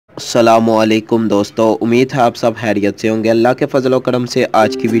अस्सलामुअलैकुम दोस्तों, उम्मीद है आप सब खैरियत से होंगे। अल्लाह के फजल व करम से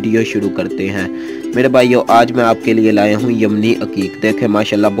आज की वीडियो शुरू करते हैं। मेरे भाइयों, आज मैं आपके लिए लाया हूँ यमनी अकीक। देखें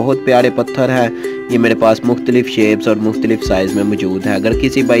माशाल्लाह बहुत प्यारे पत्थर हैं। ये मेरे पास मुख्तलिफ शेप्स और मुख्तलिफ साइज़ में मौजूद है। अगर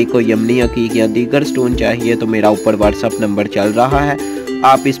किसी भाई को यमनी अकीक या दीगर स्टोन चाहिए तो मेरा ऊपर व्हाट्सअप नंबर चल रहा है,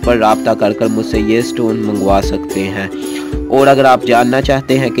 आप इस पर रब्ता कर मुझसे ये स्टोन मंगवा सकते हैं। और अगर आप जानना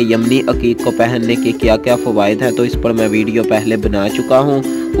चाहते हैं कि यमनी अकीक को पहनने के क्या क्या फ़वाइद हैं तो इस पर मैं वीडियो पहले बना चुका हूँ,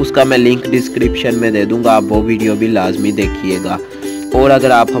 उसका मैं लिंक डिस्क्रिप्शन में दे दूँगा, आप वो वीडियो भी लाजमी देखिएगा। और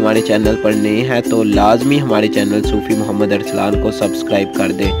अगर आप हमारे चैनल पर नए हैं तो लाजमी हमारे चैनल सूफी मोहम्मद अरसलान को सब्सक्राइब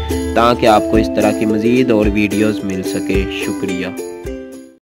कर दें ताकि आपको इस तरह की मज़ीद और वीडियोज़ मिल सके। शुक्रिया।